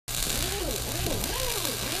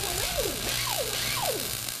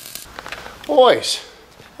Boys,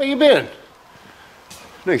 how you been?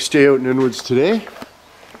 Nice day out in Inwoods today.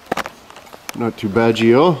 Not too bad,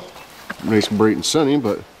 Gio. Nice and bright and sunny,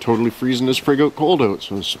 but totally freezing this frig out cold out,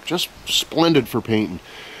 so it's just splendid for painting.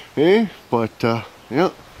 Eh? But, yeah.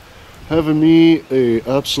 Having me a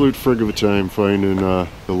absolute frig of a time finding the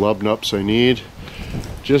lub nups I need.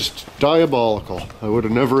 Just diabolical. I would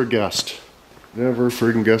have never guessed. Never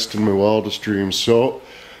friggin' guessed in my wildest dreams. So,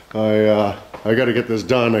 I gotta get this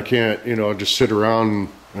done. I can't, you know, just sit around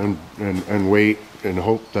and wait and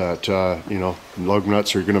hope that, you know, lug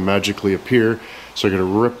nuts are gonna magically appear. So I gotta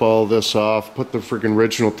rip all this off, put the friggin'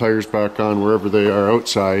 original tires back on wherever they are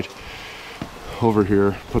outside. Over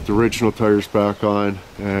here, put the original tires back on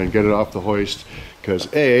and get it off the hoist.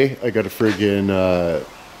 Cause A, I gotta friggin'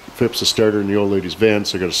 fix the starter in the old lady's van,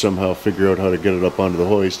 so I gotta somehow figure out how to get it up onto the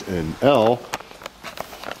hoist. And L,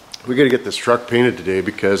 we gotta get this truck painted today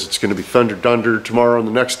because it's gonna be thunder dunder tomorrow and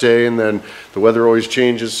the next day, and then the weather always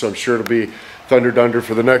changes, so I'm sure it'll be thunder dunder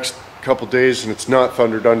for the next couple days, and it's not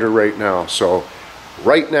thunder dunder right now. So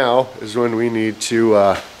right now is when we need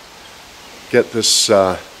to get this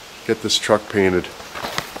truck painted,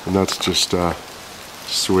 and that's just the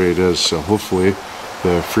way it is. So hopefully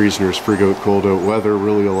the freezing or sprig out cold out weather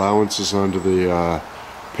really allowances onto the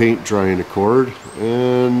paint drying accord,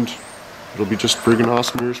 and it'll be just friggin'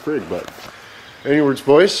 awesome here sprig. But anyways,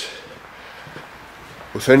 boys,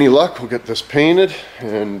 with any luck we'll get this painted,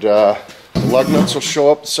 and the lug nuts will show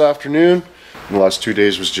up this afternoon. And the last 2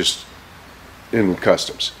 days was just in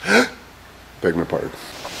customs. Beg my pardon.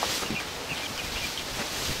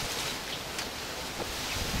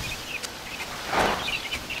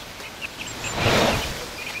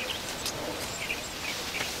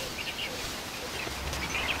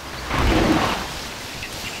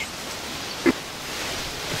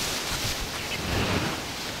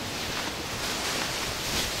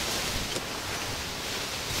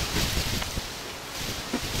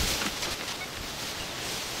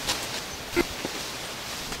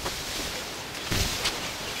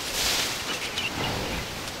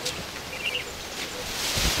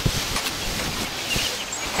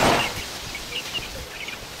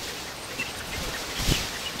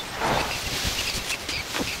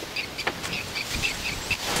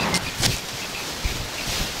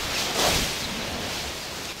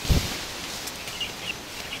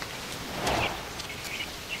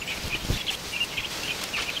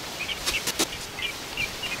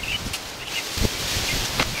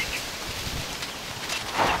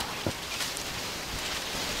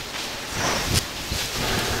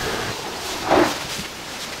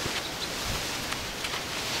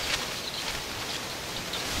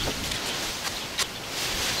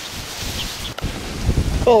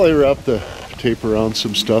 While I wrap the tape around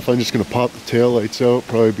some stuff, I'm just going to pop the tail lights out,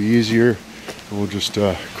 probably be easier, and we'll just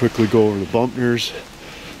quickly go over the bumpers.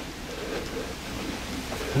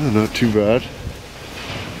 Not too bad.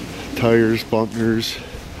 Tires, bumpers,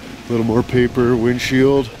 a little more paper,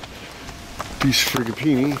 windshield, piece of friggin'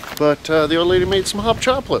 peony. But the old lady made some hop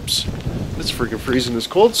chop lips. It's friggin' freezing this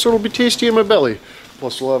cold, so it'll be tasty in my belly.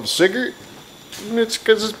 Plus we'll have a cigarette, and it's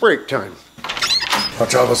because it's break time.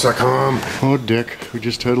 HotChavas.com. Oh, Dick, we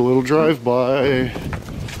just had a little drive-by.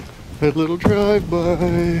 Had a little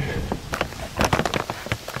drive-by.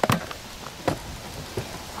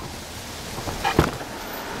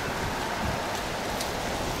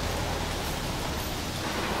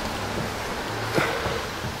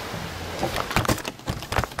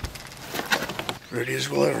 Ready as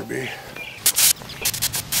we'll ever be.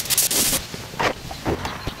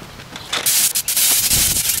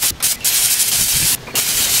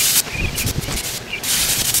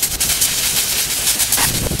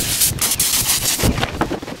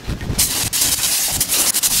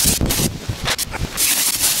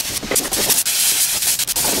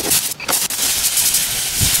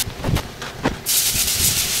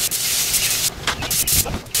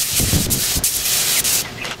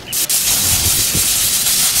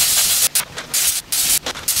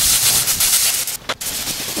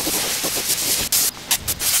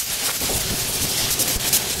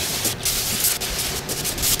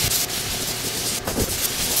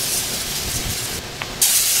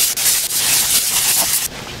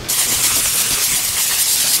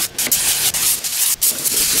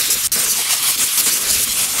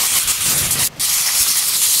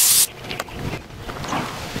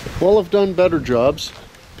 Well, I've done better jobs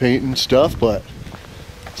painting stuff, but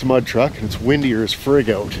it's a mud truck and it's windier as frig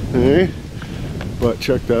out, eh? But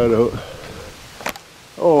check that out.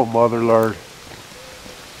 Oh, mother lord.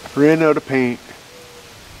 Ran out of paint.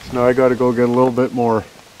 So now I gotta go get a little bit more.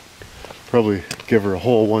 Probably give her a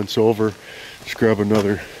hole once over. Just grab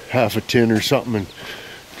another half a tin or something and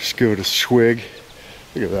just give it a swig.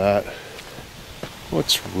 Look at that.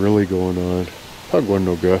 What's really going on? Hug one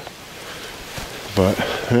no good. But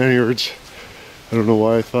anyways, I don't know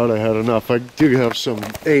why I thought I had enough. I do have some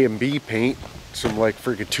A and B paint, some like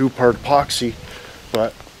freaking 2-part epoxy,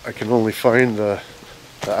 but I can only find the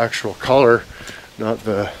actual color, not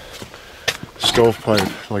the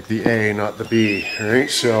stovepipe, like the A, not the B, right?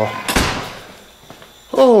 So,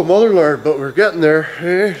 oh mother lord, but we're getting there,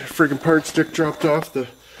 eh? Freaking part stick dropped off the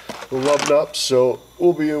lub nuts, so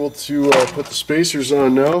we'll be able to put the spacers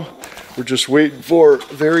on now. We're just waiting for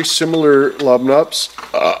very similar lub nuts.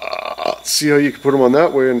 See how you can put them on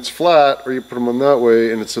that way and it's flat, or you put them on that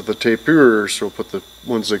way and it's at the taper. So we'll put the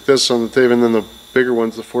ones like this on the tape, and then the bigger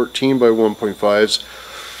ones, the 14 by 1.5s,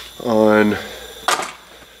 on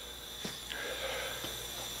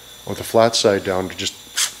with the flat side down to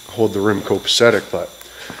just hold the rim copacetic. But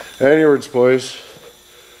anyways, boys,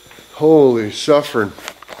 holy suffering.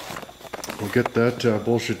 We'll get that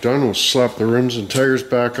bullshit done. We'll slap the rims and tires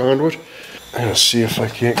back onto it. I'm gonna see if I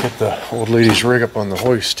can't get the old lady's rig up on the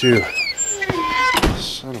hoist too.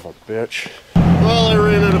 Son of a bitch. Well, I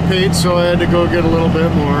ran out of paint, so I had to go get a little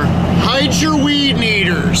bit more. Hide your weed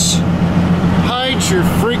eaters. Hide your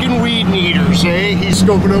friggin' weed eaters, eh? He's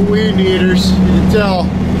scoping out weed eaters. You can tell.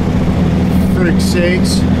 Frick's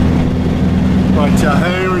sakes. But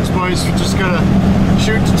anyways, boys, we're just gonna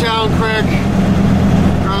shoot to town quick.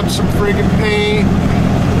 Grab some friggin' paint.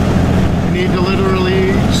 We need to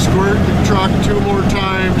literally squirt the truck 2 more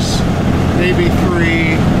times, maybe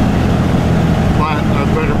 3. But I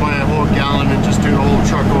better buy a whole gallon and just do the whole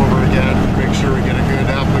truck over again. Make sure we get a good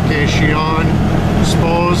application on.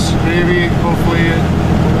 Suppose, maybe, hopefully,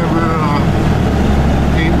 whatever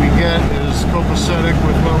paint we get is copacetic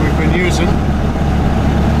with what we've been using.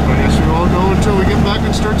 But I guess we won't know until we get back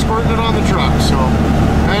and start squirting it on the truck. So,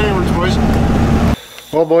 anyways, boys.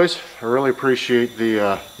 Well, boys, I really appreciate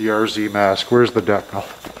the RZ mask. Where's the decal?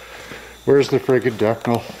 Where's the friggin'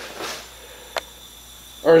 decal?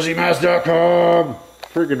 RZmask.com!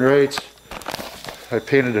 Friggin' right. I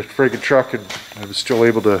painted a friggin' truck and I was still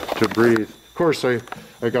able to breathe. Of course, I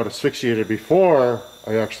got asphyxiated before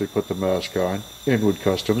I actually put the mask on. Inwood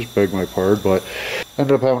Customs, beg my pardon, but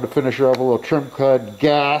ended up having to finish her off a little trim clad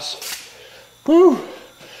gas. Whew!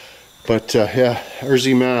 But yeah,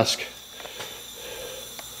 RZ mask.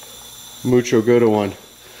 Mucho good one.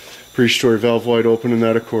 Pre-story valve wide open in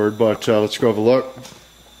that Accord, but let's go have a look.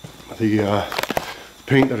 The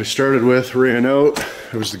paint that I started with ran out.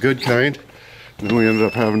 It was the good kind, and then we ended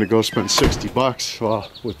up having to go spend 60 bucks.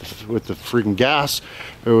 Well, with the freaking gas,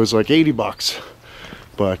 it was like 80 bucks.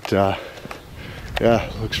 But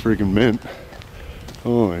yeah, looks freaking mint.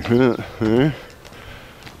 Holy shit, eh?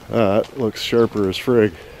 That looks sharper as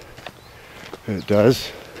frig. It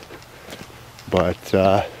does. But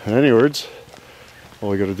anyways, all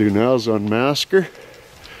we gotta do now is unmask her,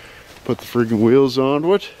 put the friggin' wheels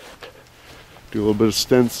onto it, do a little bit of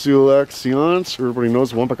stencil action so everybody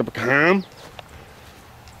knows one back up a cam,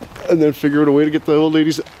 and then figure out a way to get the old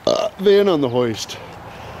lady's van on the hoist.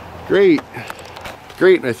 Great.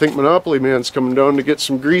 Great, and I think Monopoly Man's coming down to get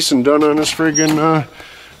some greasing done on his friggin'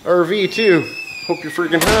 RV too. Hope you're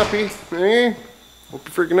friggin' happy, eh? Hope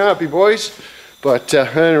you're friggin' happy, boys. But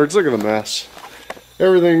anyways, look at the mess.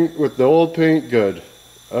 Everything with the old paint, good.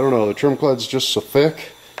 I don't know, the trim clad's just so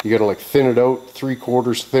thick. You gotta like thin it out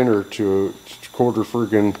 3/4 thinner to a quarter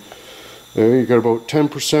friggin'. You got about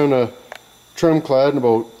 10% of trim clad and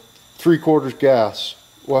about 3/4 gas.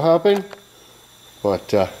 What happened?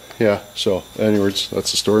 But yeah, so anyways, that's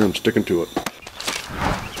the story. I'm sticking to it.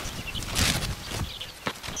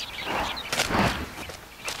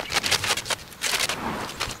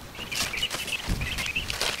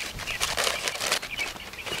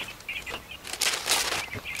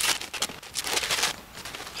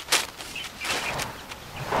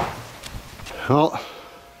 Well,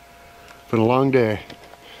 been a long day,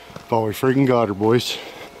 but we friggin' got her, boys.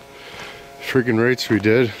 Friggin' rates we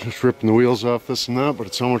did, just ripping the wheels off this and that, but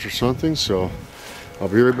it's how much or something, so I'll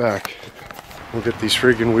be right back. We'll get these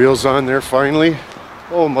friggin' wheels on there finally.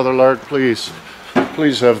 Oh, mother lord, please.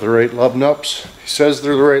 Please have the right lub nuts. He says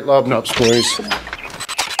they're the right lub nuts, boys.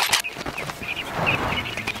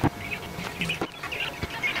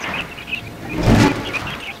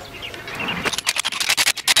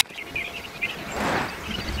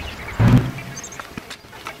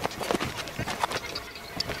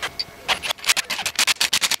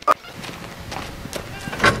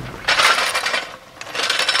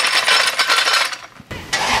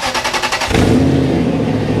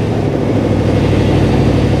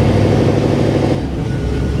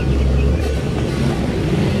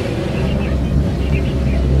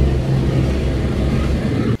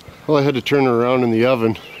 Well, I had to turn it around in the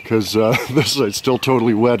oven because this side's still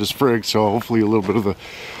totally wet as frig, so hopefully a little bit of the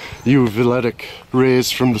UV rays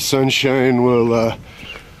from the sunshine will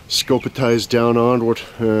scopitize down onward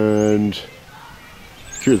and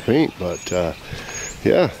cure the paint. But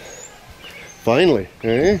yeah, finally,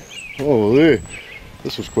 eh? Holy,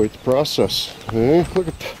 this was quite the process. Eh? Look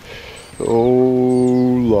at that.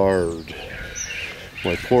 Oh Lord,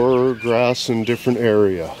 my poor grass in different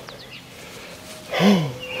area.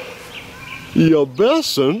 You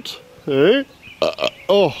bestn't, eh?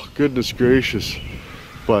 Oh, goodness gracious.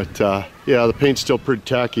 But yeah, the paint's still pretty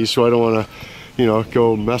tacky, so I don't want to, you know,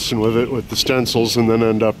 go messing with it with the stencils and then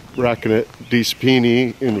end up racking it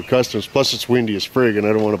DCPini in the customs. Plus it's windy as frig and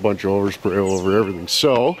I don't want a bunch of overspray all over everything.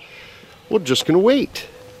 So we're just gonna wait.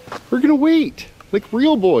 We're gonna wait like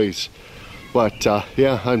real boys. But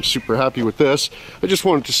yeah, I'm super happy with this. I just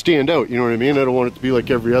want it to stand out, you know what I mean? I don't want it to be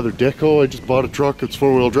like every other dick. Oh, I just bought a truck, it's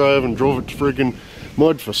 4-wheel drive and drove it to friggin'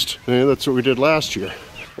 Mudfest. Yeah, that's what we did last year.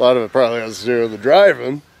 A lot of it probably has to do with the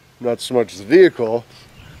driving, not so much the vehicle.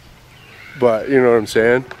 But you know what I'm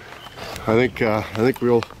saying? I think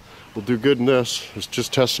we'll do good in this. It's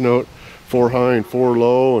just testing out 4 high and 4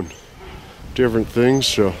 low and different things.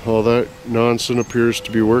 So all that nonsense appears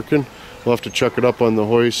to be working. We'll have to chuck it up on the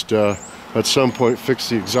hoist at some point, fix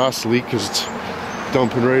the exhaust leak because it's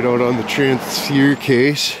dumping right out on the transfer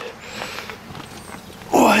case.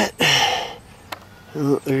 What?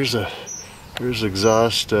 Oh, there's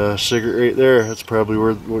exhaust cigarette right there. That's probably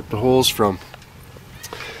where the hole's from.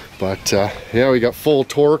 But yeah, we got full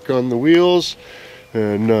torque on the wheels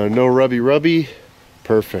and no rubby.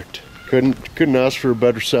 Perfect. Couldn't ask for a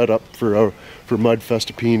better setup for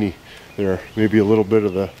Mudfestapini there. Maybe a little bit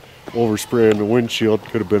of the overspray on the windshield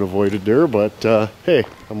could have been avoided there, but hey,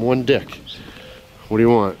 I'm one dick. What do you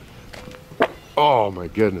want? Oh my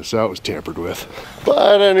goodness, that was tampered with.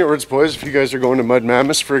 But anyways, boys, if you guys are going to Mud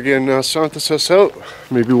Mammoth, friggin' Santas us out.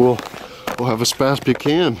 Maybe we'll have a Spaspia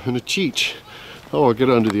cam and a Cheech. Oh, I'll get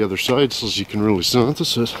onto the other side so you can really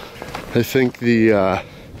Santas it. I think the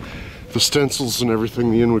stencils and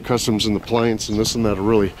everything, the Inwood Customs and the plates and this and that will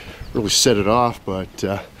really set it off, but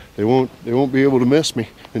they won't be able to miss me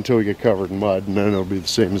until we get covered in mud, and then it'll be the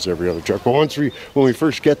same as every other truck. But when we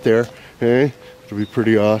first get there, eh, it'll be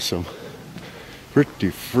pretty awesome.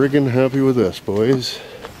 Pretty friggin' happy with this, boys.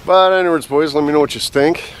 But anyways, boys, let me know what you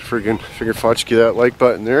think. Friggin' figure fotchke that like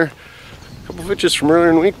button there. A couple of itches from earlier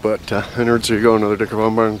in the week, but anyways, there you go, another dick of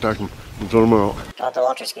on talking until tomorrow. Don't the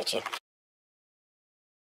Walters get you.